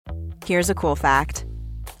Here's a cool fact.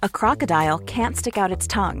 A crocodile can't stick out its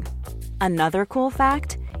tongue. Another cool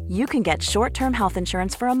fact, you can get short-term health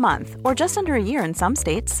insurance for a month or just under a year in some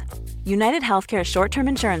states. United Healthcare short-term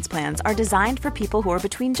insurance plans are designed for people who are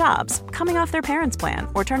between jobs, coming off their parents' plan,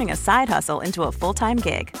 or turning a side hustle into a full-time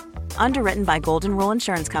gig. Underwritten by Golden Rule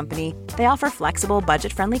Insurance Company, they offer flexible,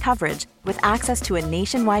 budget-friendly coverage with access to a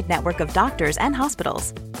nationwide network of doctors and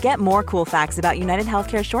hospitals. Get more cool facts about United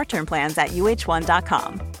Healthcare short-term plans at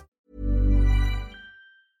uh1.com.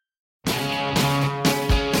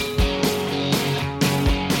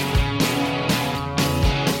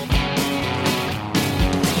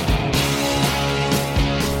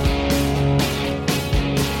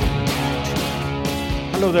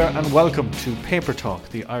 Hello there and welcome to Paper Talk,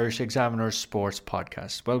 the Irish Examiner's sports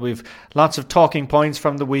podcast. Well, we've lots of talking points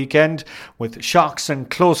from the weekend with shocks and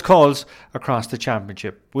close calls across the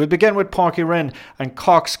championship. We'll begin with Páirc Uí Rinn and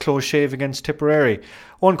Cork's close shave against Tipperary.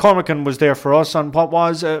 Owen Cormacan was there for us on what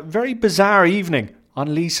was a very bizarre evening on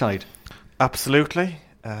Leeside. Absolutely.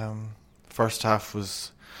 First half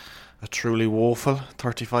was a truly woeful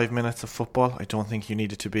 35 minutes of football. I don't think you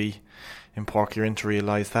needed to be in Páirc Uí Rinn to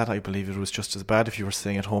realise that. I believe it was just as bad if you were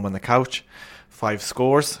sitting at home on the couch. 5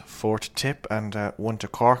 scores, 4 to Tip and 1 to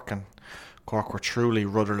Cork, and Cork were truly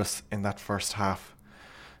rudderless in that first half.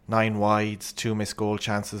 9 wides, 2 missed goal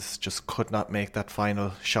chances, just could not make that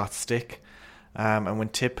final shot stick. And when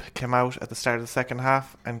Tip came out at the start of the second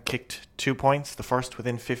half and kicked 2 points, the first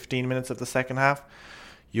within 15 minutes of the second half,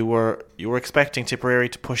 you were expecting Tipperary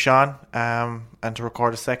to push on and to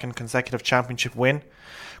record a second consecutive championship win.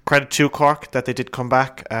 Credit to Cork that they did come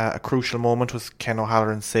back. A crucial moment was Ken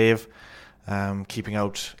O'Halloran's save, keeping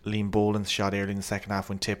out Liam Boland's shot early in the second half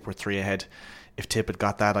when Tip were 3 ahead. If Tip had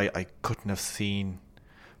got that, I couldn't have seen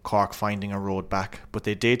Cork finding a road back, but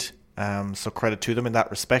they did. So credit to them in that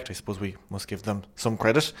respect. I suppose we must give them some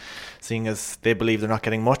credit, seeing as they believe they're not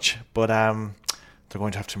getting much, but they're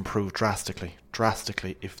going to have to improve drastically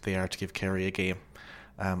if they are to give Kerry a game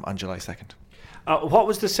on July 2nd. What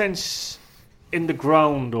was the sense in the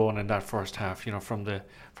ground, Owen, in that first half, from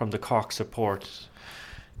the Cork support?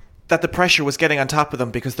 That the pressure was getting on top of them,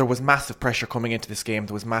 because there was massive pressure coming into this game.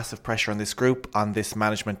 There was massive pressure on this group, on this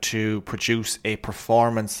management, to produce a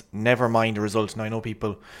performance, never mind a result. Now I know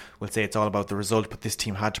people will say it's all about the result, but this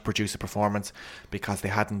team had to produce a performance because they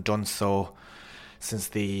hadn't done so since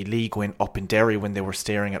the league went up in Derry when they were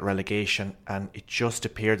staring at relegation, and it just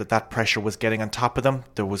appeared that pressure was getting on top of them.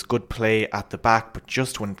 There was good play at the back, but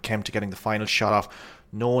just when it came to getting the final shot off,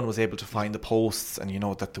 no one was able to find the posts, and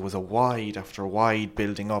that there was a wide after wide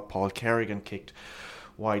building up. Paul Kerrigan kicked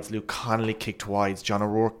wides, Luke Connolly kicked wides, John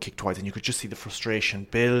O'Rourke kicked wides, and you could just see the frustration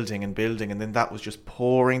building, and then that was just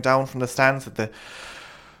pouring down from the stands, that the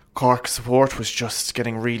Cork support was just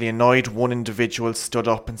getting really annoyed. One individual stood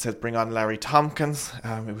up and said, "Bring on Larry Tompkins."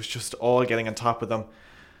 It was just all getting on top of them.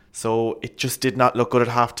 So it just did not look good at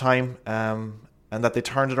half time, and that they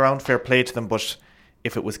turned it around, fair play to them. But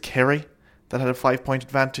if it was Kerry that had a 5-point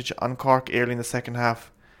advantage on Cork early in the second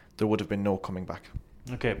half, there would have been no coming back.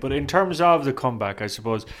 Okay, but in terms of the comeback, I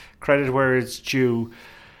suppose credit where it's due.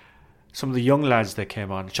 Some of the young lads that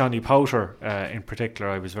came on, Johnny Powter in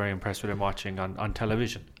particular, I was very impressed with him watching on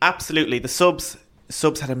television. Absolutely, the subs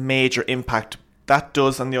had a major impact. That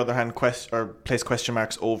does, on the other hand, place question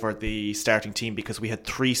marks over the starting team, because we had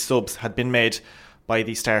 3 subs had been made by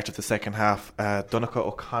the start of the second half. Donncha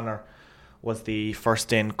O'Connor was the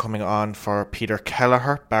first in, coming on for Peter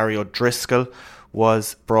Kelleher. Barry O'Driscoll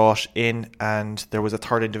was brought in, and there was a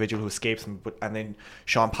third individual who escapes him, and then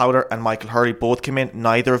Sean Powder and Michael Hurley both came in.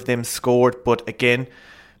 Neither of them scored, but again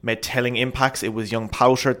made telling impacts. It was young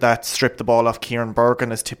Powter that stripped the ball off Kieran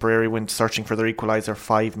Bergen as Tipperary went searching for their equaliser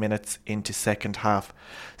 5 minutes into second half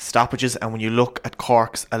stoppages. And when you look at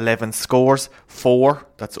Cork's 11 scores, 4,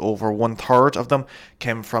 that's over 1/3 of them,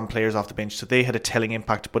 came from players off the bench, so they had a telling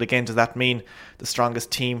impact. But again, does that mean the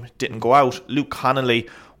strongest team didn't go out? Luke Connolly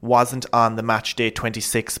wasn't on the match day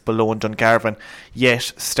 26 below in Dungarvan,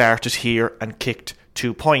 yet started here and kicked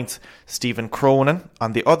 2 points. Stephen Cronin,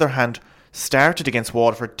 on the other hand, started against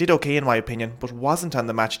Waterford, did okay in my opinion, but wasn't on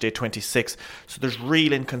the match day 26. So there's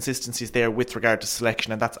real inconsistencies there with regard to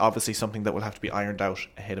selection, and that's obviously something that will have to be ironed out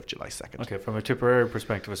ahead of July 2nd. Okay, from a Tipperary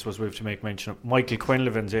perspective, I suppose we have to make mention of Michael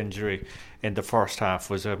Quinlivan's injury in the first half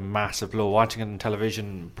was a massive blow. Watching it on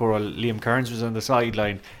television, poor old Liam Kearns was on the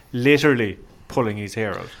sideline, literally pulling his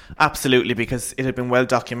hair out. Absolutely, because it had been well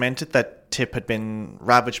documented that Tip had been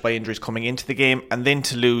ravaged by injuries coming into the game, and then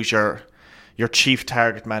to lose your chief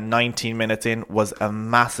target man 19 minutes in was a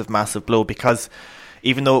massive blow, because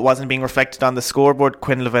even though it wasn't being reflected on the scoreboard,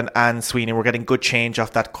 Quinlivan and Sweeney were getting good change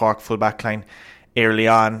off that Cork full back line. early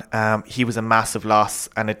on. He was a massive loss,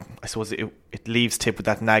 and I suppose it leaves Tip with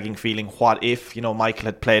that nagging feeling, what if, Michael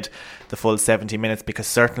had played the full 70 minutes, because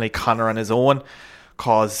certainly Conor on his own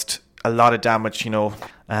caused a lot of damage, but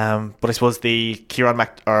I suppose the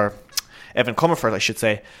Evan Comerford, I should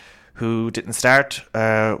say, who didn't start,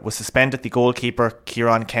 was suspended. The goalkeeper,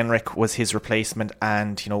 Kieran Kenrick, was his replacement,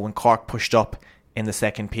 and when Cork pushed up in the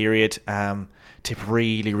second period, Tip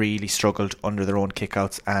really, really struggled under their own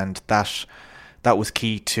kickouts, and that was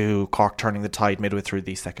key to Cork turning the tide midway through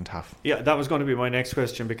the second half. Yeah, that was going to be my next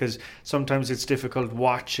question, because sometimes it's difficult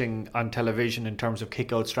watching on television in terms of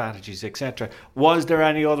kick-out strategies, etc. Was there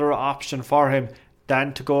any other option for him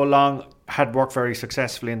than to go along? Had worked very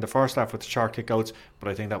successfully in the first half with the short kick-outs, but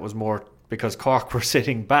I think that was more because Cork were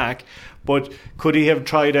sitting back. But could he have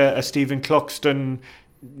tried a Stephen Cluxton,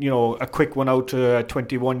 a quick one out to a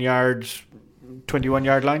 21 yard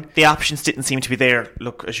line? The options didn't seem to be there.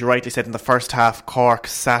 Look, as you rightly said, in the first half, Cork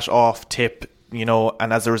sat off Tip,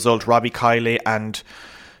 and as a result, Robbie Kiley and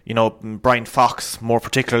Brian Fox, more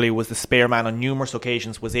particularly, was the spare man on numerous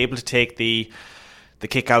occasions, was able to take the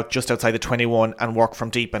kick out just outside the 21 and work from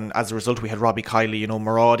deep, and as a result we had Robbie Kiley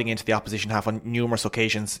marauding into the opposition half on numerous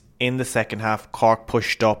occasions. In the second half, Cork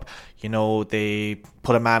pushed up, they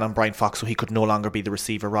put a man on Brian Fox so he could no longer be the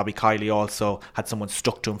receiver. Robbie Kiley also had someone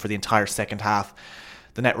stuck to him for the entire second half.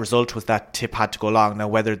 The net result was that Tip had to go along. Now,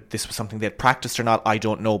 whether this was something they had practiced or not, I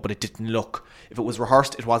don't know, but it didn't look, if it was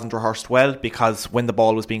rehearsed, it wasn't rehearsed well, because when the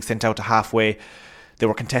ball was being sent out to halfway, they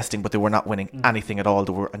were contesting, but they were not winning anything at all.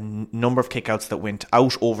 There were a number of kickouts that went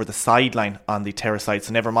out over the sideline on the terrace side.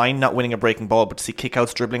 So never mind not winning a breaking ball, but to see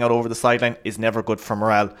kickouts dribbling out over the sideline is never good for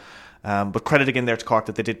morale. But credit again there to Cork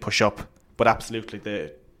that they did push up. But absolutely,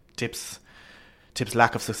 the Tip's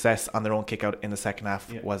lack of success on their own kickout in the second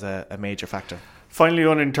half was a major factor. Finally,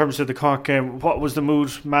 in terms of the Cork game, what was the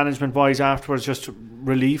mood management-wise afterwards? Just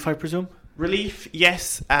relief, I presume? Relief,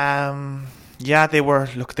 yes. Yeah, they were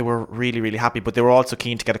really, really happy, but they were also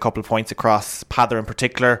keen to get a couple of points across. Pather in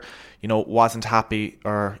particular, wasn't happy,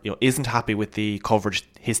 or isn't happy with the coverage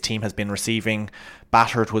his team has been receiving.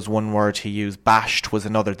 Battered was one word he used. Bashed was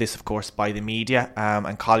another. This, of course, by the media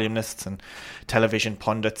and columnists and television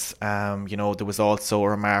pundits. There was also a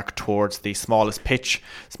remark towards the smallest pitch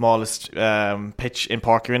in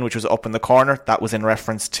Páirc Uí Rinn, which was up in the corner. That was in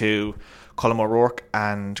reference to Colm O'Rourke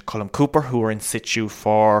and Colm Cooper, who were in situ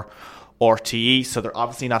for RTE, so they're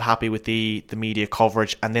obviously not happy with the media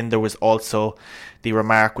coverage. And then there was also the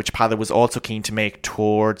remark, which Pather was also keen to make,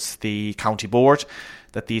 towards the county board,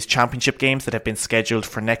 that these championship games that have been scheduled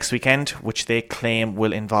for next weekend, which they claim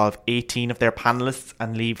will involve 18 of their panellists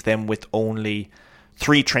and leave them with only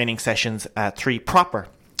 3 training sessions, 3 proper,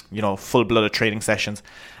 full-blooded training sessions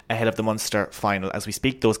ahead of the Munster final. As we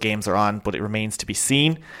speak, those games are on, but it remains to be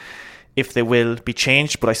seen if they will be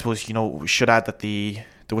changed. But I suppose, we should add that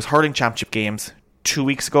there was hurling championship games 2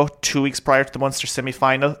 weeks ago, 2 weeks prior to the Munster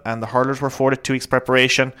semi-final, and the hurlers were afforded 2 weeks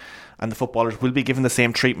preparation, and the footballers will be given the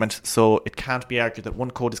same treatment. So it can't be argued that one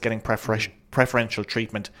code is getting preferential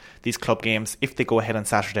treatment. These club games, if they go ahead on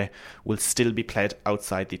Saturday, will still be played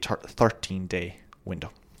outside the 13-day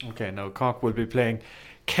window. Okay, now Cork will be playing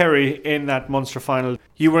Kerry in that Munster final.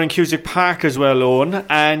 You were in Cusack Park as well, Owen,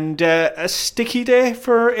 and a sticky day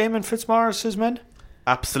for Eamon Fitzmaurice's men?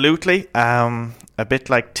 Absolutely. A bit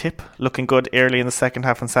like Tip, looking good early in the second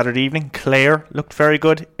half on Saturday evening. Clare looked very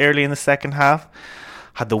good early in the second half.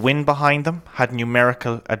 Had the win behind them, had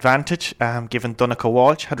numerical advantage, given Donncha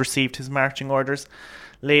Walsh had received his marching orders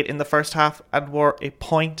late in the first half and were a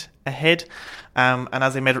point ahead. And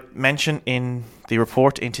as I made mention in the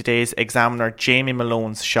report in today's Examiner, Jamie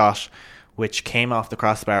Malone's shot, which came off the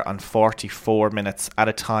crossbar on 44 minutes at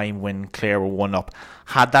a time when Clare were 1-up.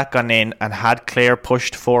 Had that gone in and had Clare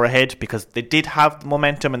pushed 4 ahead, because they did have the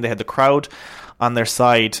momentum and they had the crowd on their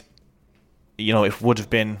side, it would have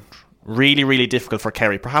been really, really difficult for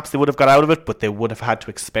Kerry. Perhaps they would have got out of it, but they would have had to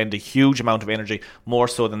expend a huge amount of energy, more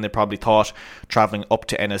so than they probably thought, travelling up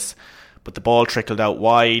to Ennis. But the ball trickled out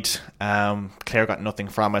wide. Clare got nothing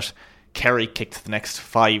from it. Kerry kicked the next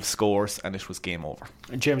 5 scores and it was game over.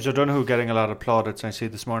 James O'Donoghue getting a lot of plaudits, I see,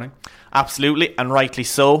 this morning. Absolutely, and rightly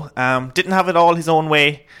so. Didn't have it all his own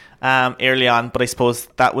way early on, but I suppose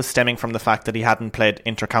that was stemming from the fact that he hadn't played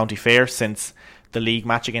inter-county fair since the league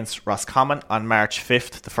match against Roscommon on March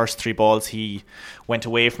 5th. The first 3 balls he went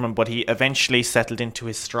away from him, but he eventually settled into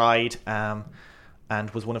his stride and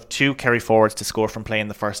was one of 2 Kerry forwards to score from play in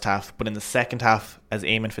the first half. But in the second half, as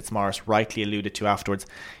Eamon Fitzmaurice rightly alluded to afterwards,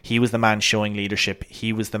 he was the man showing leadership.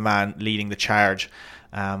 He was the man leading the charge.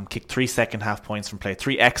 Kicked 3 second half points from play,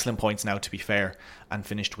 3 excellent points now to be fair, and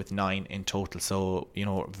finished with 9 in total. So,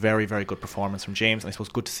 very, very good performance from James, and I suppose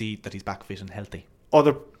good to see that he's back fit and healthy.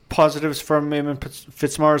 Other positives from Eamon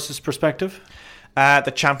Fitzmaurice's perspective?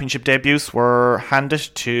 The championship debuts were handed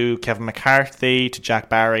to Kevin McCarthy, to Jack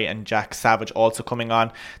Barry, and Jack Savage also coming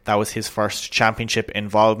on. That was his first championship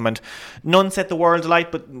involvement. None set the world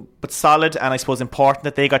alight, but solid, and I suppose important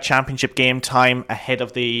that they got championship game time ahead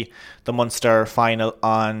of the Munster final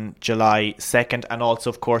on July 2nd, and also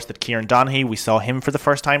of course that Kieran Donaghy, we saw him for the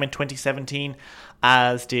first time in 2017,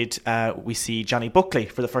 as did we see Johnny Buckley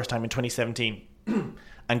for the first time in 2017.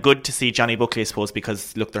 And good to see Johnny Buckley, I suppose,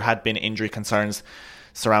 because look, there had been injury concerns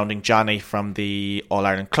surrounding Johnny from the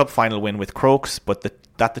All-Ireland Club final win with Crokes, but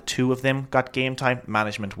that the two of them got game time,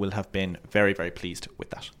 management will have been very, very pleased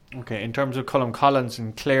with that. Okay, in terms of Colm Collins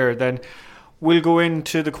and Clare, then we'll go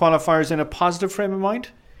into the qualifiers in a positive frame of mind?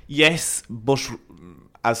 Yes, but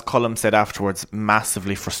as Colm said afterwards,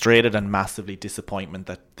 massively frustrated and massively disappointment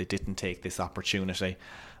that they didn't take this opportunity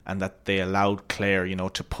and that they allowed Clare,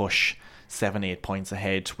 to push 7-8 points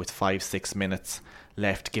ahead with 5-6 minutes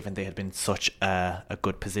left, given they had been such a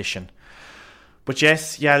good position. But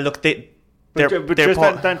yes, look, that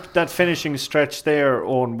finishing stretch there,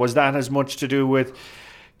 Owen, was that as much to do with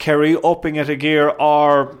Kerry upping it a gear,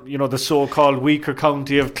 or the so-called weaker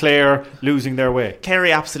county of Clare losing their way?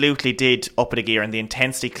 Kerry absolutely did up it a gear, and the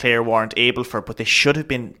intensity Clare weren't able for, but they should have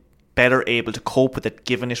been better able to cope with it,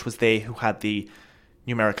 given it was they who had the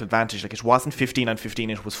numerical advantage. Like, it wasn't 15 on 15,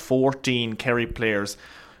 it was 14 Kerry players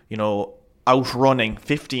outrunning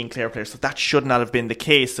 15 Clare players, so that should not have been the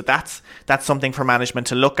case. So that's something for management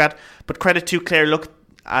to look at. But credit to Clare, look,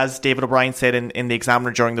 as David O'Brien said in the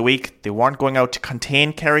Examiner during the week, they weren't going out to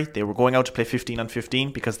contain Kerry, they were going out to play 15 on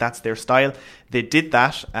 15 because that's their style. They did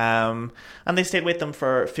that, and they stayed with them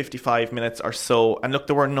for 55 minutes or so. And look,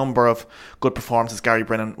 there were a number of good performances. Gary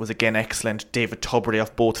Brennan was again excellent. David Tubridy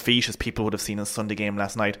off both feet, as people would have seen in the Sunday game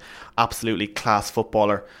last night, absolutely class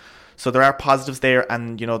footballer. So there are positives there,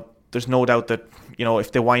 and there's no doubt that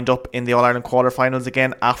if they wind up in the All-Ireland quarterfinals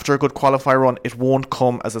again after a good qualifier run, it won't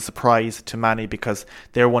come as a surprise to many, because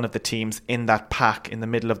they're one of the teams in that pack, in the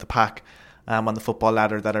middle of the pack on the football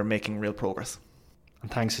ladder, that are making real progress.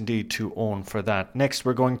 And thanks indeed to Owen for that. Next,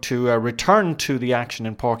 we're going to return to the action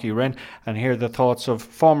in Páirc Uí Rinn and hear the thoughts of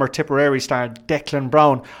former Tipperary star Declan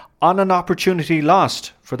Brown on an opportunity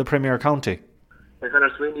lost for the Premier County. When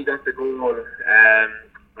Conor Sweeney got the goal,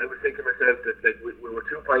 I was thinking to myself that we were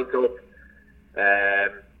 2 points up.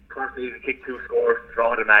 Cork needed to kick 2 scores to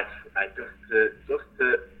draw the match, and just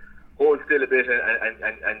to hold still a bit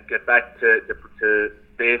and get back to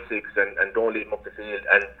basics and don't leave them up the field.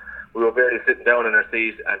 And we were barely sitting down in our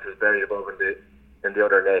seat, and it was buried above in the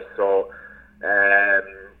other net. So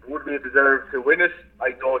would we have deserved to win it?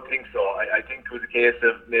 I don't think so. I think it was a case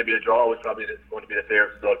of maybe a draw was probably going to be the fair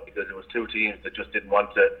result, because it was 2 teams that just didn't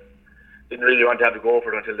really want to have to go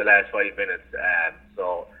for it until the last 5 minutes.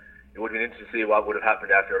 So it would have been interesting to see what would have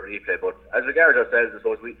happened after a replay. But as regards ourselves, I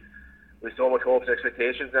suppose we so much hopes and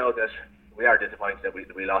expectations now that we are disappointed that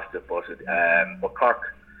we lost it. But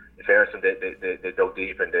Cork, in fairness, they dug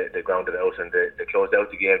deep and they grounded out, and they closed out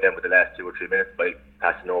the game then with the last 2 or 3 minutes by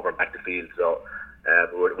passing over and back to field. So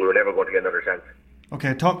we were never going to get another chance.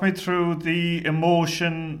 Okay, talk me through the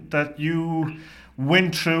emotion that you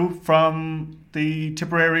went through from the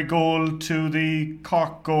Tipperary goal to the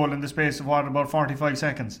Cork goal in the space of about 45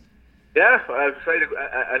 seconds. Yeah, I was trying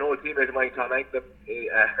an old teammate of mine, Tom Anklem,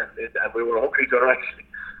 and we were hugging each other actually.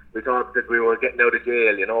 We thought that we were getting out of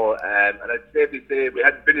jail, and I'd safely say we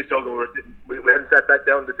hadn't finished hugging, we hadn't sat back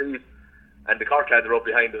down the seat, and the Cork lads were up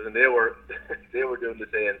behind us, and they were doing the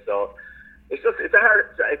same. So it's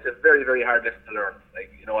a very, very hard lesson to learn.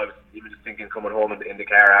 Like, I was even just thinking coming home in the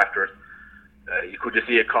car after it. You could just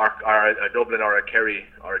see a Cork or a Dublin or a Kerry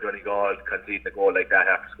or a Donegal conceding a goal like that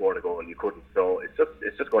after scoring a goal. You couldn't. So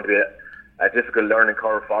it's just going to be a difficult learning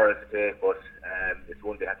curve for us to take, but it's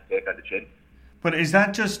one they have to take on the chin. But is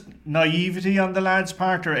that just naivety on the lads'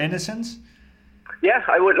 part, or innocence? Yeah,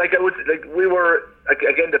 I would we were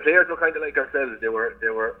again, the players were kind of like ourselves. There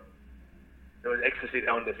was ecstasy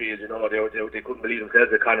down the field. They couldn't believe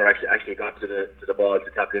themselves that Conor actually got to the ball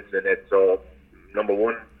to tap into the net. So, number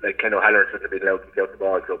one, Ken O'Halloran shouldn't have been allowed to get out the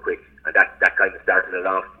ball so quick, and that kind of started it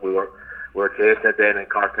off. We were chasing it then, and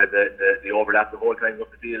Cork had the overlap the whole time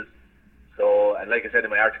up the field. So, and like I said in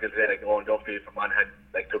my article today, Owen Duffy from Monaghan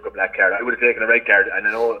took a black card. I would have taken a red card, and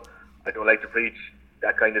I know I don't like to preach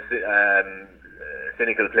that kind of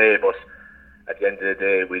cynical play, but at the end of the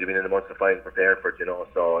day, we'd have been in the Munster final preparing for it,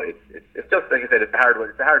 So it's just like I said, it's a hard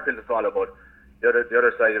pill to swallow. But the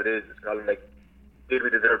other side of it is, it's kind of like did we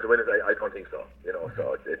deserve to win it? I don't think so.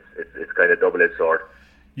 So it's kind of double-edged sword.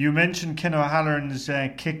 You mentioned Ken O'Halloran's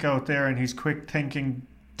kick out there and his quick thinking.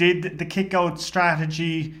 Did the kick out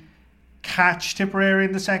strategy catch Tipperary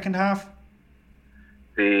in the second half?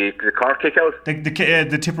 The Cork kick out?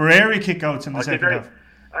 The Tipperary kick outs in the second half.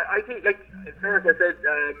 I think, as fair as I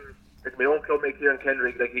said, my own clubmate Kieran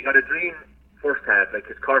Kendrick, he got a dream first half.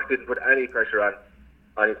 His Cork didn't put any pressure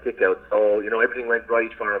on his kick out, so everything went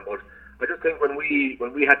right for him. But I just think when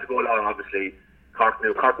we had to go along, obviously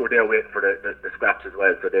Cork were there waiting for the scraps as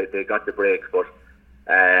well, so they got the break. But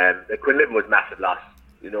Quinlivan was massive loss.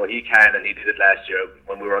 He can, and he did it last year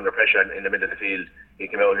when we were under pressure in the middle of the field. He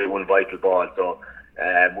came out and he won vital ball. So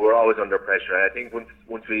we were always under pressure. And I think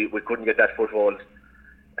once we couldn't get that foothold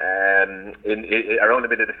around the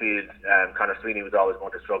middle of the field, Conor Sweeney was always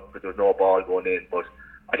going to struggle because there was no ball going in. But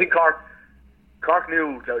I think Cork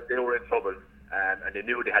knew that they were in trouble, and they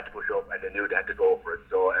knew they had to push up, and they knew they had to go for it.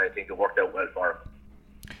 So I think it worked out well for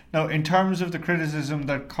them. Now, in terms of the criticism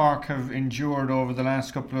that Cork have endured over the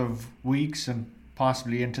last couple of weeks and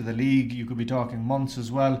possibly into the league, you could be talking months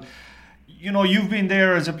as well. You've been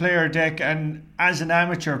there as a player, Dick, and as an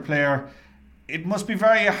amateur player, it must be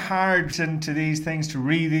very hard into these things, to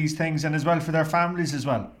read these things, and as well for their families as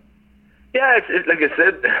well. Yeah, it's like I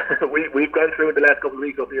said, we've gone through it the last couple of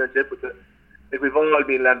weeks up here in Tip. We've all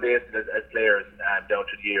been lambasted as players down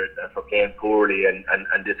through the years for playing poorly and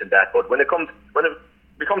this and that. But when it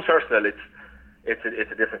becomes personal, it's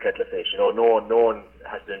a different kettle of fish. No one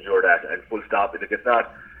has to endure that, and full stop. It's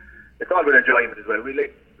all about enjoyment as well.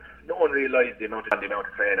 No one realised the amount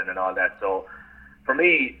of training and all that. So for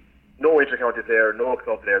me, no inter-county player, no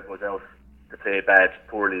club player goes out to play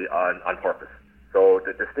poorly on purpose. So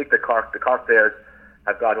the stick that the Cork players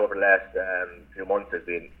have got over the last few months has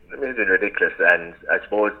been ridiculous, and I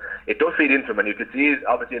suppose it does feed into them. And you could see,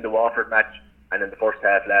 obviously, in the Waterford match and in the first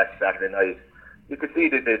half last Saturday night, you could see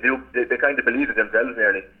that they kind of believe it themselves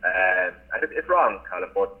nearly, and it's wrong, Colin,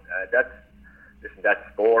 but that's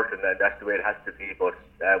sport, and that's the way it has to be. But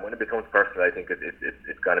when it becomes personal, I think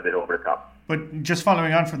it's gone a bit over the top. But just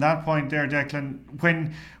following on from that point there, Declan,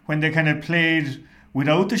 when they kind of played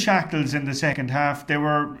without the shackles in the second half, they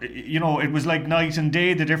were, it was like night and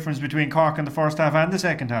day, the difference between Cork in the first half and the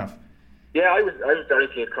second half. Yeah, I was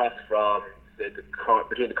directly across from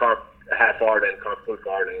between the Cork half forward and Cork full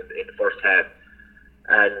forward in the first half.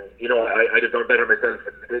 And, I just done better myself.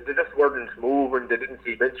 They just weren't moving, they didn't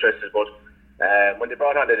seem interested, but when they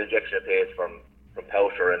brought on that injection of pace from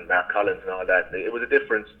Powter and Mark Collins and all that, it was a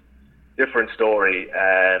different story.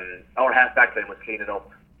 Our half back line was cleaning up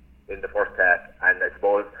in the first half, and I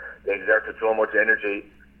suppose they exerted so much energy,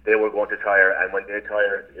 they were going to tire, and when they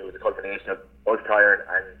tired, it was a culmination of us tiring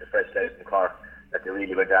and the fresh legs from Cork that they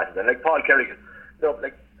really went at it. And like Paul Kerrigan, a lot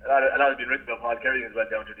has been written about Paul Kerrigan as well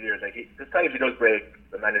down through the years. This time he does break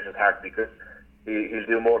the manager's heart, because he'll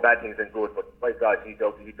do more bad things than good, but my God, he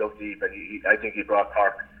dug deep, and I think he brought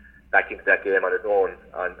Cork back into that game on his own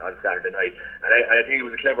on Saturday night. And I think it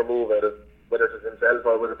was a clever move out of, whether it was himself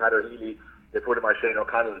or was it Peadar Healy. They put him on Shane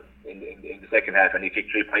O'Connell in the second half, and he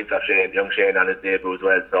kicked 3 points off young Shane on his debut as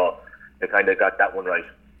well, so they kind of got that one right.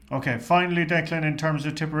 Okay, finally, Declan, in terms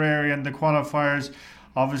of Tipperary and the qualifiers,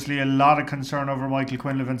 obviously a lot of concern over Michael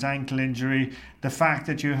Quinlivan's ankle injury, the fact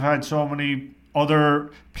that you had so many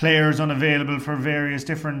other players unavailable for various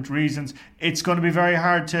different reasons. It's going to be very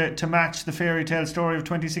hard to match the fairy tale story of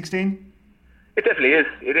 2016. It definitely is.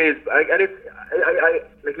 It is. I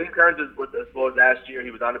like Liam Kearns was, I suppose, last year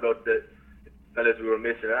he was on about the fellas we were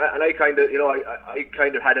missing, and I kind of, I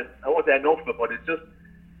kind of had it. I won't say enough of it, but it's just,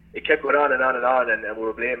 it kept going on and on and on, and we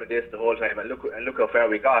were blaming this the whole time. And look how far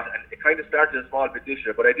we got. And it kind of started a small bit this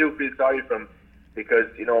year, but I do feel sorry for him, because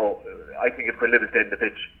I think if Quinlivan stayed in the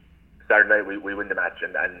pitch Saturday night, we win the match,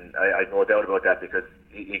 and I have no doubt about that, because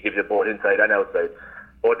he gives you both inside and outside.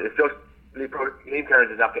 But it's just Liam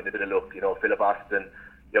Kearns is not getting a bit of luck. Philip Austin,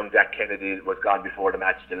 young Jack Kennedy was gone before the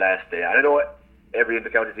match the last day. And I know every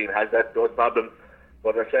inter-county team has those problems,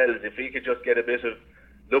 but ourselves, if we could just get a bit of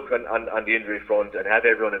look on the injury front and have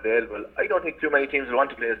everyone available, I don't think too many teams will want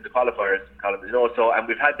to play as the qualifiers, Colin, so, and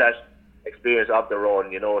we've had that experience of their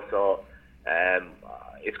own, so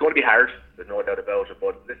it's going to be hard, there's no doubt about it,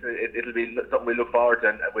 but it'll be something we look forward to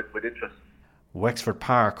and with interest. Wexford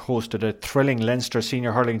Park hosted a thrilling Leinster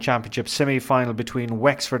Senior Hurling Championship semi-final between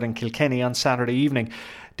Wexford and Kilkenny on Saturday evening.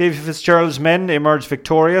 Davy Fitzgerald's men emerged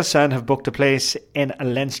victorious and have booked a place in a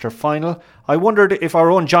Leinster final. I wondered if our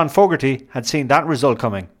own John Fogarty had seen that result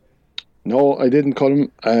coming. No, I didn't, Colin.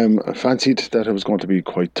 I fancied that it was going to be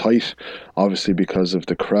quite tight, obviously because of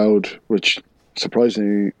the crowd, which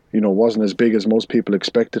surprisingly, wasn't as big as most people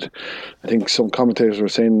expected. I think some commentators were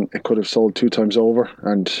saying it could have sold 2 times over,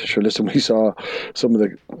 and sure, listen, we saw some of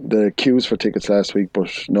the queues for tickets last week,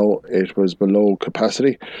 but no, it was below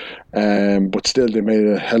capacity. But still, they made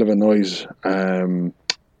a hell of a noise.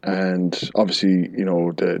 And obviously,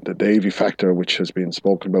 the Davy factor, which has been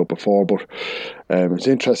spoken about before, but it's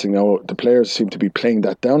interesting now, the players seem to be playing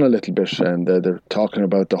that down a little bit, and they're talking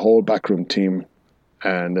about the whole backroom team,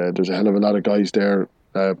 and there's a hell of a lot of guys there.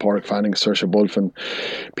 Pádraig Fanning, Saoirse Bulfin,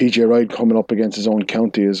 PJ Wright coming up against his own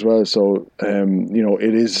county as well. So,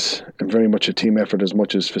 it is very much a team effort, as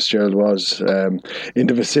much as Fitzgerald was in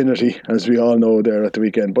the vicinity, as we all know, there at the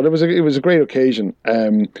weekend. But it was a great occasion.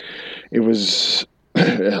 It was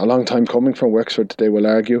a long time coming from Wexford, they will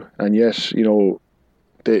argue, and yet,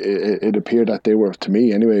 it appeared that they were, to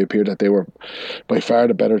me anyway, by far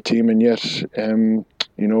the better team, and yet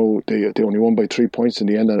they only won by 3 points in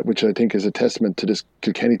the end, which I think is a testament to this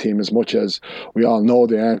Kilkenny team, as much as we all know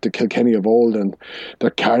they aren't the Kilkenny of old, and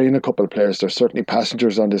they're carrying a couple of players. They're certainly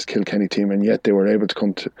passengers on this Kilkenny team, and yet they were able to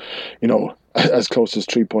come to as close as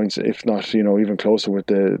 3 points, if not even closer, with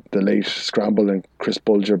the late scramble and Chris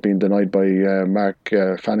Bulger being denied by Mark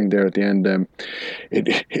Fanning there at the end.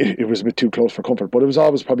 It was a bit too close for comfort, but it was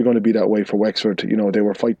always probably going to be that way for Wexford. They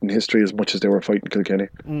were fighting history as much as they were fighting Kilkenny.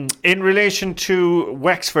 In relation to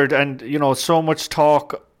Wexford, and so much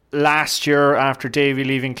talk last year after Davy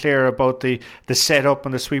leaving Clare about the setup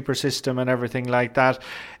and the sweeper system and everything like that,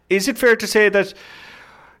 is it fair to say that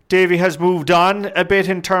Davy has moved on a bit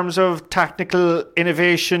in terms of technical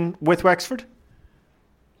innovation with Wexford?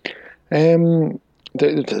 Sean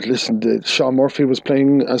Murphy was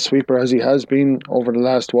playing as sweeper as he has been over the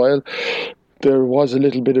last while. There was a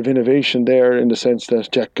little bit of innovation there, in the sense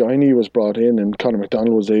that Jack Guiney was brought in and Conor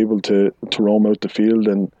McDonald was able to roam out the field,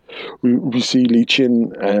 and we see Lee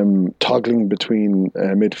Chin toggling between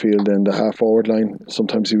midfield and the half-forward line.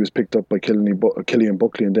 Sometimes he was picked up by Killian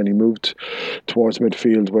Buckley, and then he moved towards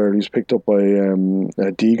midfield, where he was picked up by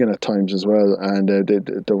Deegan at times as well, and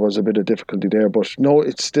there was a bit of difficulty there. But no,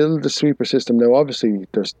 it's still the sweeper system. Now, obviously,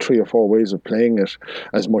 there's 3 or 4 ways of playing it,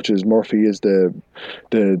 as much as Murphy is the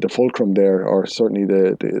fulcrum there, or certainly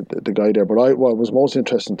the guy there. But what was most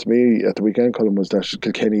interesting to me at the weekend, Colin, was that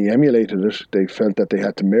Kilkenny emulated it. They felt that they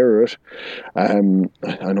had to mirror it. I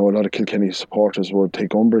know a lot of Kilkenny supporters would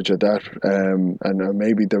take umbrage at that, and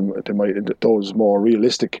maybe they might, those more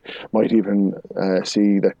realistic might even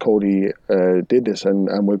see that Cody did this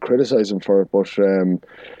and will criticise him for it, but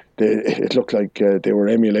it looked like they were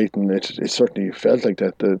emulating it. It certainly felt like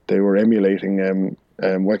that they were emulating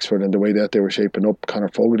Wexford, and the way that they were shaping up. Conor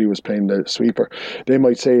Fogarty was playing the sweeper. They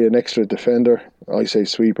might say an extra defender, I say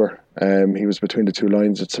sweeper. He was between the 2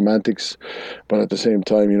 lines. It's semantics, but at the same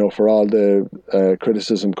time, for all the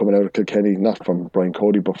criticism coming out of Kilkenny, not from Brian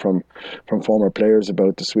Cody, but from former players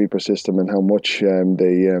about the sweeper system and how much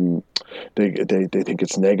they think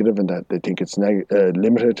it's negative, and that they think it's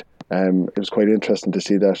limited. It was quite interesting to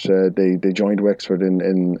see that they joined Wexford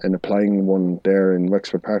in applying one there in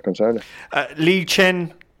Wexford Park on Saturday. Lee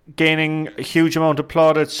Chen gaining a huge amount of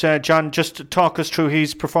plaudits. John, just talk us through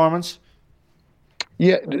his performance.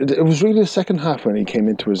 Yeah, it was really the second half when he came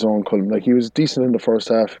into his own, Colin. Like, he was decent in the first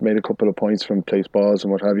half, made a couple of points from place balls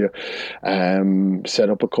and what have you, set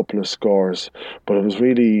up a couple of scores, but it was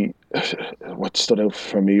really, what stood out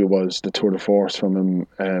for me was the tour de force from him,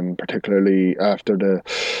 particularly after the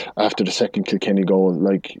second Kilkenny goal.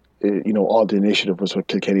 Like, all the initiative was with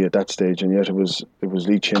Kilkenny at that stage, and yet it was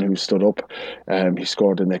Lee Chin who stood up. He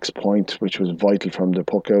scored the next point, which was vital from the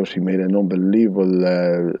puck out. He made an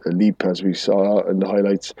unbelievable leap, as we saw in the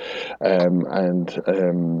highlights,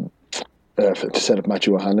 to set up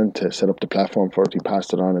Matthew O'Hanlon, to set up the platform for it. He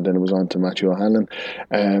passed it on, and then it was on to Matthew O'Hanlon,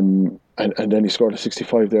 and then he scored a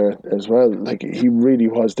 65 there as well. Like, he really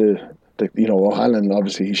was O'Hanlon,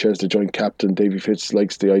 obviously he shares the joint captain. Davy Fitz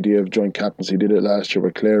likes the idea of joint captains. He did it last year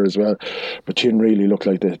with Clare as well, but Chin really looked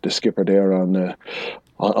like the skipper there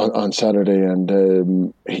on Saturday,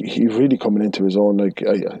 and he really coming into his own. Like,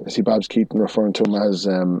 I see Babs Keaton referring to him as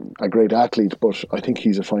a great athlete, but I think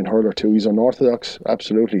he's a fine hurler too. He's unorthodox,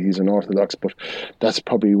 absolutely, he's unorthodox, but that's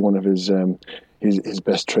probably one of his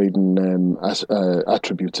best trading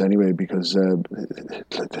attributes anyway, because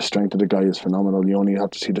the strength of the guy is phenomenal. You only have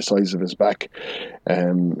to see the size of his back.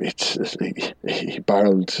 He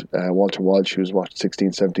barreled Walter Walsh, who was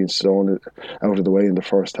 16, 17 stone, out of the way in the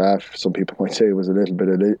first half. Some people might say it was a little bit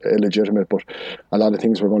illegitimate, but a lot of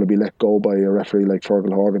things were going to be let go by a referee like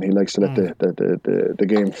Fergal Horgan. He likes to let the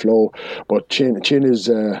game flow, but Chin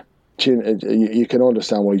Chin, you can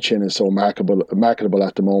understand why Chin is so marketable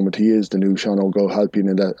at the moment. He is the new Sean O'Gallhalpian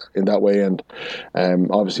in that way, and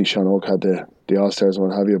obviously Sean O'G had the All-Stars and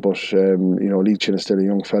what have you, but Lee Chin is still a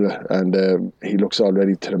young fella, and he looks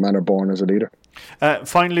already to the manner born as a leader.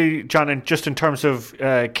 Finally, John, and just in terms of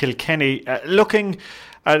Kilkenny, looking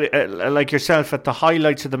at, like yourself, at the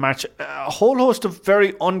highlights of the match, a whole host of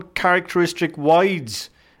very uncharacteristic wides,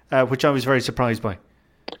 which I was very surprised by.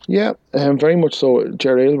 Yeah, very much so.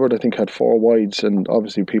 Jerry Aylward, I think, had 4 wides, and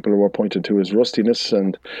obviously people were pointing to his rustiness,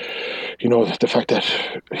 and the fact that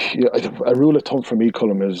a rule of thumb for me,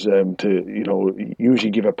 Colm, is to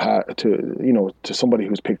usually give a pass to somebody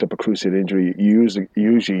who's picked up a cruciate injury. You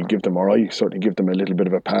usually give them, or I certainly give them, a little bit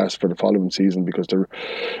of a pass for the following season, because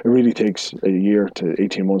it really takes a year to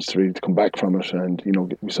 18 months to really come back from it. And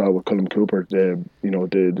we saw with Colm Cooper,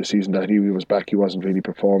 the season that he was back, he wasn't really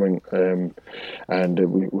performing, and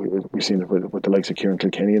we've seen it with the likes of Kieran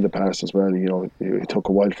Kilkenny in the past as well. It took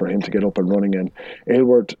a while for him to get up and running, and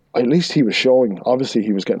Aylward, at least he was showing. Obviously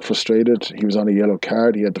he was getting frustrated. He was on a yellow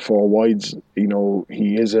card. He had the 4 wides.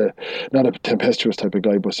 He is not a tempestuous type of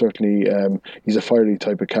guy, but certainly he's a fiery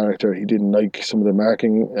type of character. He didn't like some of the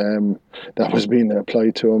marking that was being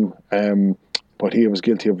applied to him. But he was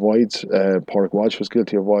guilty of wides. Pádraig Walsh was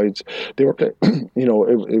guilty of wides. They were playing,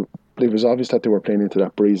 it was obvious that they were playing into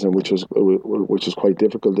that breeze, and which was quite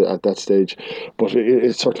difficult at that stage. But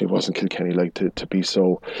it certainly wasn't Kilkenny like to be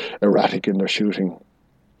so erratic in their shooting.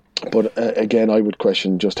 But again, I would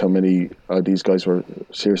question just how many these guys were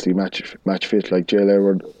seriously match fit. Like Jay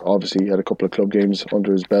Aylward, obviously he had a couple of club games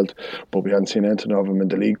under his belt, but we hadn't seen anything of him in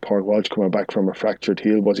the league. Pádraig Walsh coming back from a fractured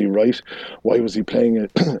heel. Was he right? Why was he playing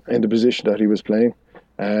in the position that he was playing?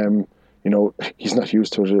 He's not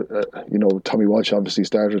used to it. Tommy Walsh obviously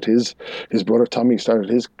started his brother Tommy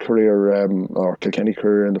started his career, or Kilkenny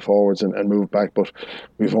career, in the forwards and moved back. But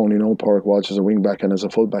we've only known Pádraig Walsh as a wing back and as a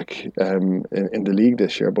full back in the league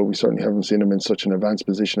this year. But we certainly haven't seen him in such an advanced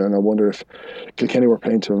position. And I wonder if Kilkenny were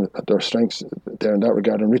playing to him at their strengths there in that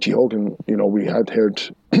regard. And Richie Hogan, we had heard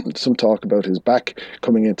some talk about his back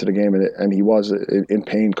coming into the game, and he was in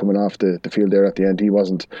pain coming off the field there at the end. He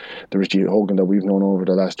wasn't the Richie Hogan that we've known over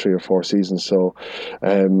the last 3 or 4 seasons. So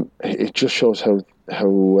it just shows how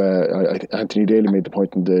Anthony Daly made the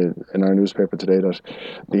point in our newspaper today that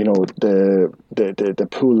the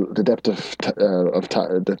pool, the depth of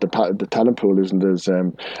the talent pool isn't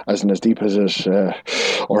as deep as it,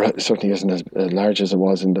 or certainly isn't as large as it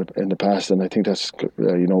was in the past. And I think that's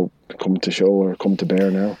come to show, or come to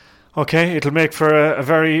bear now. Okay, it'll make for a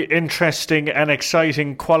very interesting and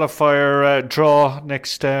exciting qualifier draw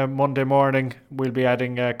next Monday morning. We'll be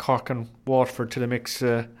adding Cork and Waterford to the mix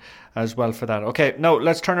as well for that. Okay, now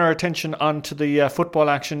let's turn our attention on to the football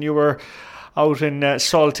action. You were out in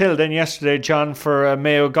Salthill then yesterday, John, for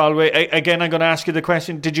Mayo Galway. Again, I'm going to ask you the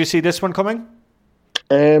question, did you see this one coming?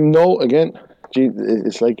 No, again. Gee,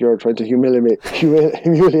 it's like you're trying to humiliate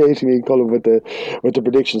me, Colin, with the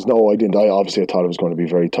predictions. No, I didn't. I thought it was going to be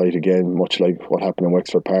very tight again, much like what happened in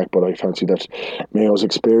Wexford Park. But I fancy that Mayo's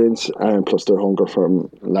experience and plus their hunger from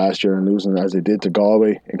last year and losing as they did to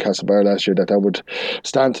Galway in Castlebar last year, that would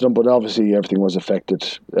stand to them. But obviously everything was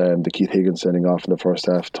affected. The Keith Higgins sending off in the first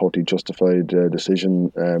half, totally justified decision.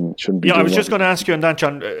 Shouldn't be. Yeah, I was just going to ask you on that,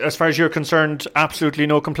 John. As far as you're concerned, absolutely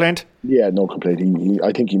no complaint. Yeah, no complaint.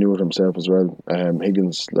 I think he knew it himself as well.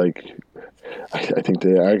 Higgins, I think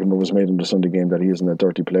the argument was made in the Sunday game that he isn't a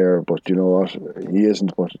dirty player, but you know what, he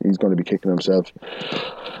isn't, but he's going to be kicking himself,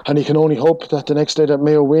 and he can only hope that the next day that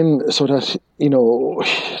Mayo win, so that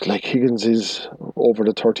Higgins is over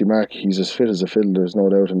the 30 mark. He's as fit as a fiddle, there's no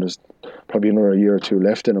doubt, and there's probably another year or 2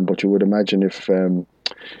 left in him. But you would imagine if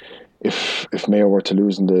Mayo were to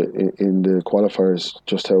lose in the qualifiers,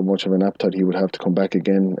 just how much of an appetite he would have to come back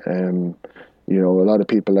again. A lot of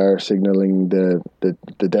people are signalling the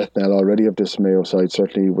death knell already of this Mayo side,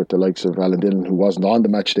 certainly with the likes of Alan Dillon, who wasn't on the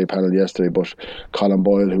matchday panel yesterday, but Colin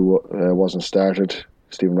Boyle, who wasn't started.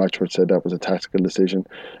 Stephen Rochford said that was a tactical decision.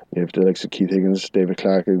 You have the likes of Keith Higgins, David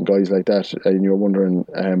Clark, and guys like that, and you're wondering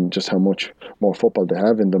just how much more football they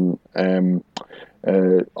have in them.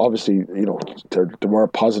 Obviously, there were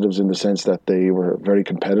positives in the sense that they were very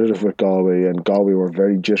competitive with Galway, and Galway were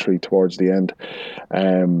very jittery towards the end.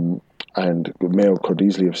 and Mayo could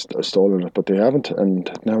easily have stolen it, but they haven't,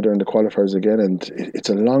 and now they're in the qualifiers again, and it's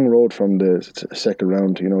a long road from the second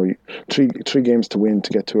round. You know, three games to win to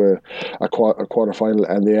get to a quarter final,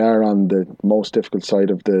 and they are on the most difficult side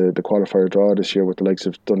of the qualifier draw this year, with the likes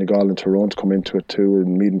of Donegal and Tyrone to come into it too,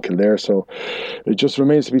 and Meath and Kildare. So it just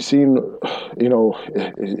remains to be seen. You know,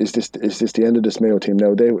 is this the end of this Mayo team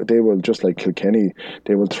now? They will, just like Kilkenny,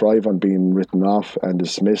 they will thrive on being written off and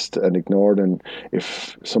dismissed and ignored, and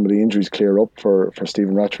if some of the injuries clear up for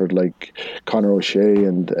Stephen Ratchford, like Conor O'Shea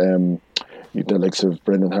and the likes of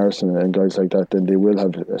Brendan Harrison and guys like that, then they will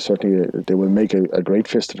have they will make a great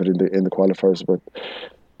fist of it in the qualifiers. But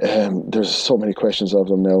there's so many questions of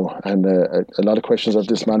them now, and a lot of questions of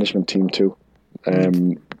this management team too.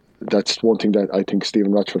 That's one thing that I think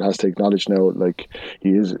Stephen Ratchford has to acknowledge now. Like, he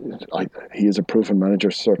is a proven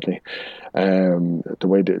manager, certainly. The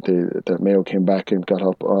way that Mayo came back and got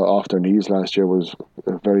up off their knees last year was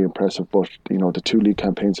very impressive. But you know, the two league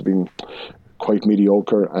campaigns have been quite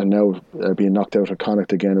mediocre, and now being knocked out of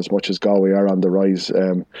Connacht again, as much as Galway are on the rise,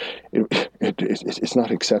 it's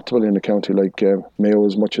not acceptable in a county like Mayo,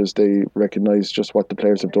 as much as they recognise just what the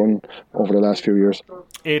players have done over the last few years.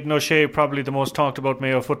 Aidan O'Shea, probably the most talked about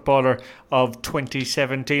Mayo footballer of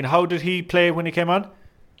 2017. How did he play when he came on?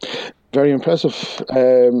 Very impressive,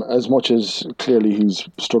 as much as clearly he's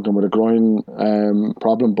struggling with a groin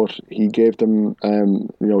problem, but he gave them,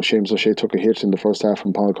 Seamus O'Shea took a hit in the first half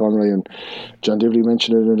from Paul Conroy, and John Divley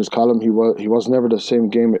mentioned it in his column. He was never the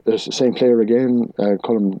same player again,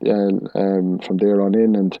 from there on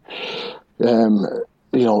in, and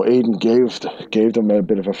Aidan gave them a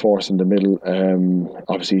bit of a force in the middle.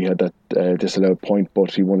 Obviously, he had that disallowed point,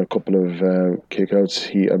 but he won a couple of kickouts.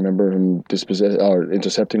 I remember him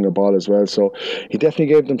intercepting the ball as well. So he definitely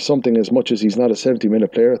gave them something, as much as he's not a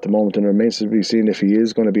 70-minute player at the moment, and it remains to be seen if he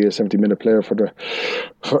is going to be a 70-minute player for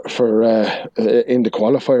in the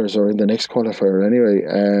qualifiers or in the next qualifier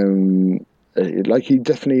anyway. He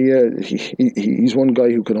definitely he's one guy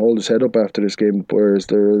who can hold his head up after this game, whereas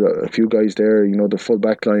there are a few guys there. You know, the full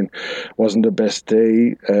back line wasn't the best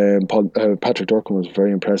day. Patrick Durkin was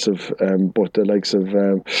very impressive, but the likes of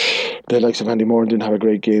Andy Moore didn't have a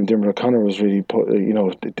great game. Dermot O'Connor was really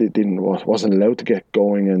wasn't allowed to get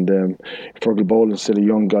going, and Fergal Boland's still a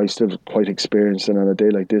young guy, still quite experienced, and on a day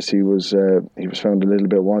like this he was found a little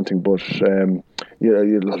bit wanting. But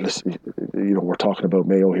we're talking about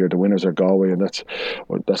Mayo here. The winners are Galway, and that's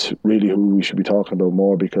really who we should be talking about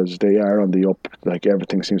more, because they are on the up. Like,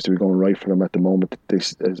 everything seems to be going right for them at the moment.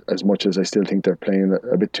 As much as I still think they're playing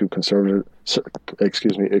a bit too conservatively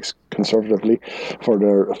for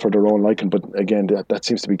their own liking. But again, that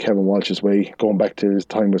seems to be Kevin Walsh's way. Going back to his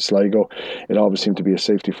time with Sligo, it always seemed to be a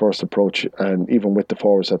safety first approach, and even with the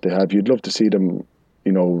forwards that they have, you'd love to see them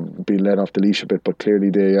be let off the leash a bit, but clearly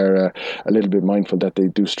they are a little bit mindful that they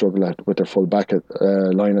do struggle with their full back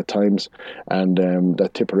line at times, and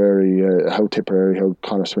that how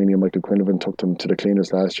Conor Sweeney and Michael Quinlivan took them to the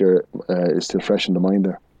cleaners last year is still fresh in the mind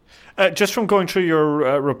there. Just from going through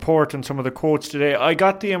your report and some of the quotes today, I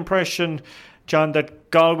got the impression, John, that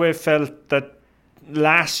Galway felt that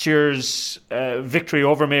last year's victory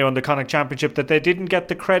over Mayo in the Connacht Championship, that they didn't get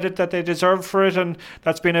the credit that they deserved for it, and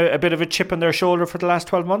that's been a bit of a chip on their shoulder for the last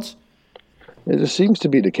 12 months? It seems to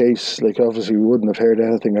be the case. Like, obviously we wouldn't have heard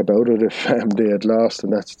anything about it if they had lost,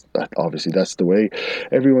 and that's the way.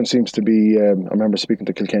 Everyone seems to be, I remember speaking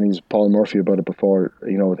to Kilkenny's Paul Murphy about it before,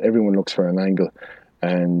 everyone looks for an angle.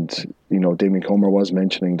 And Damien Comer was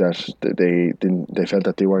mentioning that they felt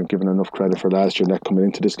that they weren't given enough credit for last year, and that coming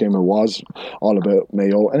into this game it was all about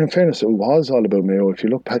Mayo. And in fairness, it was all about Mayo. If you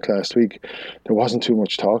look back last week, there wasn't too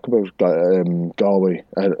much talk about Galway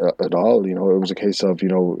at all. It was a case of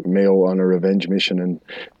Mayo on a revenge mission and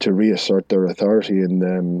to reassert their authority in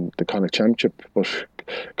the Connacht Championship. But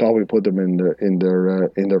Galway put them in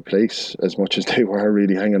their place, as much as they were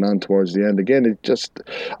really hanging on towards the end. Again,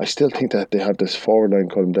 I still think that they have this forward line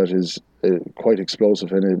column that is quite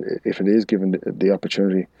explosive, and if it is given the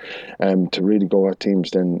opportunity to really go at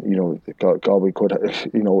teams, then Galway could,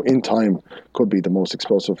 in time, could be the most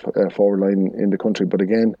explosive forward line in the country. But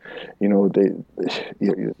again,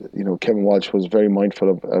 Kevin Walsh was very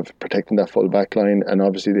mindful of protecting that full back line, and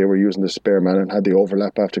obviously they were using the spare man and had the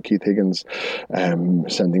overlap after Keith Higgins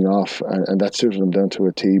sending off, and that suited them down to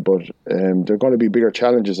a T. But there are going to be bigger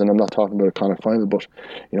challenges, and I'm not talking about a Connacht final, but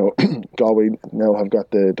Galway now have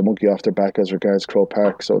got the monkey off their back as regards Croke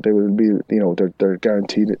Park, so they will be, they're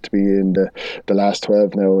guaranteed to be in the last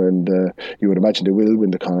 12 now, and you would imagine they will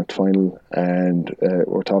win the Connacht final, and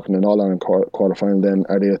we're talking an All-Ireland quarter final. Then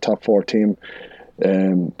are they a top 4 team?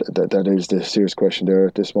 That is the serious question there.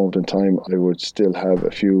 At this moment in time, I would still have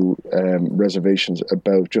a few reservations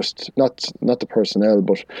about just not the personnel,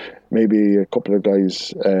 but maybe a couple of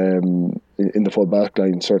guys in the full back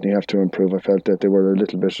line certainly have to improve. I felt that they were a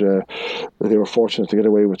little bit they were fortunate to get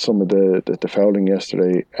away with some of the fouling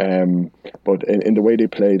yesterday, but in the way they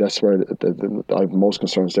play, that's where I have most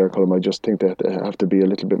concerns there, Colm. I just think that they have to be a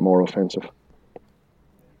little bit more offensive.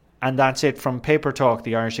 And that's it from Paper Talk,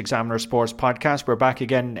 the Irish Examiner Sports Podcast. We're back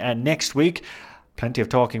again next week. Plenty of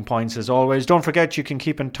talking points as always. Don't forget you can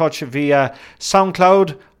keep in touch via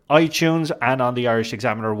SoundCloud, iTunes and on the Irish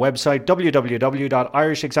Examiner website,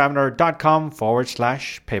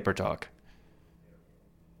 www.irishexaminer.com/papertalk.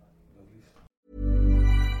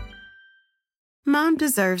 Mom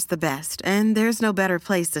deserves the best, and there's no better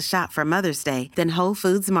place to shop for Mother's Day than Whole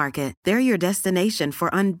Foods Market. They're your destination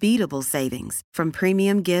for unbeatable savings, from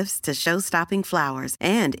premium gifts to show-stopping flowers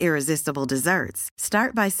and irresistible desserts.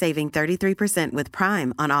 Start by saving 33% with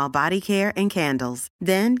Prime on all body care and candles.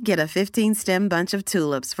 Then get a 15-stem bunch of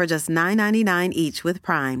tulips for just $9.99 each with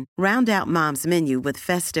Prime. Round out Mom's menu with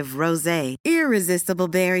festive rosé, irresistible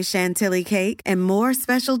berry chantilly cake, and more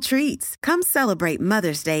special treats. Come celebrate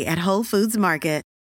Mother's Day at Whole Foods Market.